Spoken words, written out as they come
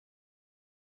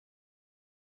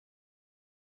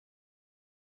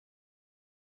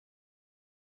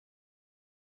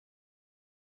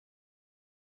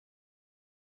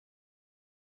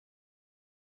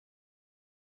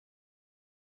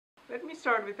Let me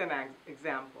start with an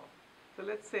example. So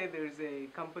let's say there's a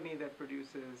company that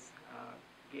produces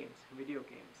games, video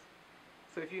games.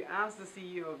 So if you ask the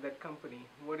CEO of that company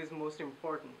what is most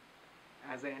important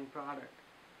as an end product,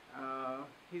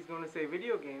 he's going to say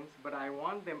video games, but I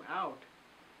want them out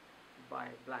by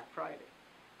Black Friday.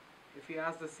 If you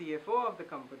ask the CFO of the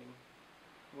company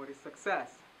what is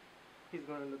success, he's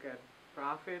going to look at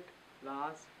profit,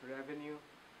 loss, revenue,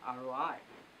 ROI.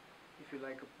 If you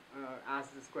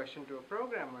ask this question to a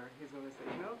programmer, he's going to say,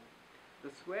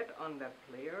 the sweat on that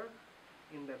player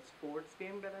in that sports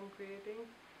game that I'm creating,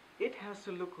 it has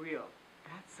to look real.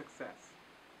 That's success.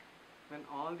 When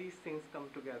all these things come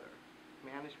together,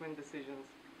 management decisions,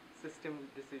 system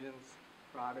decisions,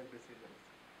 product decisions,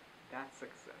 that's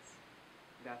success.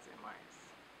 That's MIS.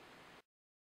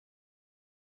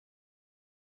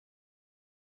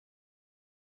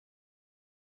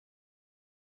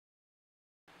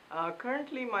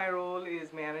 Currently, my role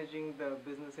is managing the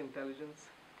business intelligence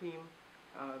team,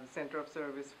 the center of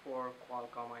service for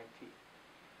Qualcomm IT.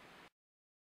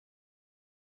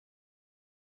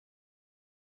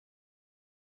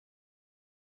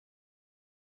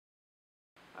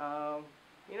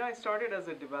 I started as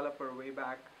a developer way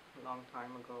back a long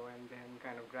time ago, and then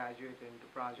kind of graduated into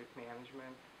project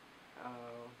management,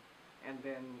 and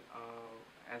then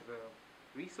as a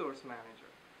resource manager.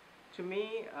 To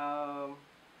me,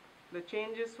 the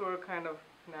changes were kind of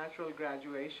natural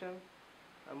graduation,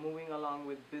 moving along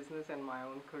with business and my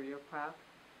own career path.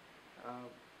 Uh,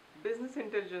 Business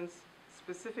intelligence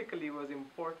specifically was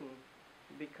important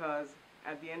because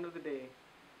at the end of the day,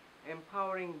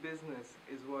 empowering business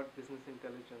is what business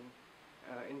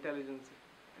intelligence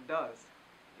does.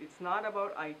 It's not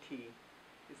about IT,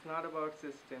 it's not about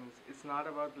systems, it's not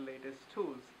about the latest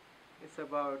tools. It's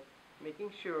about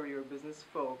making sure your business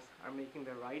folks are making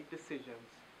the right decisions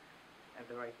at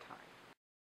the right time.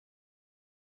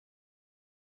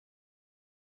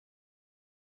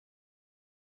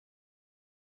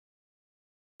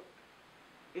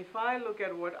 If I look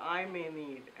at what I may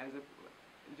need as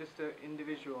just an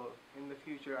individual in the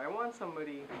future, I want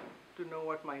somebody to know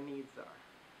what my needs are,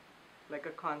 like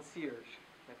a concierge,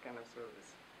 that kind of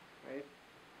service, right?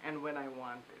 And when I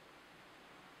want it.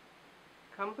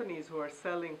 Companies who are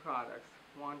selling products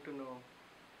want to know,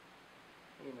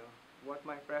 what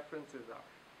my preferences are,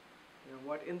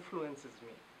 what influences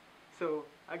me. So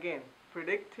again,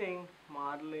 predicting,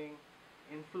 modeling,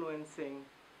 influencing,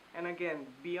 and again,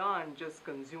 beyond just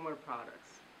consumer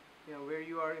products, where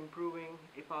you are improving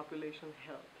a population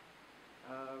health,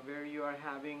 where you are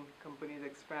having companies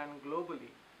expand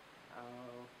globally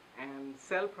and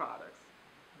sell products,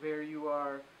 where you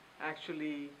are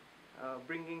actually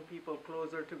bringing people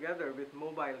closer together with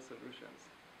mobile solutions.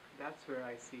 That's where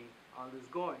I see all this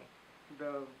going.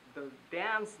 The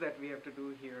dance that we have to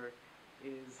do here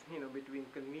is, between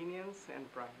convenience and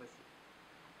privacy,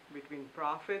 between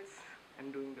profits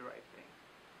and doing the right thing.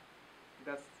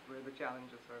 That's where the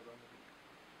challenges are going to be.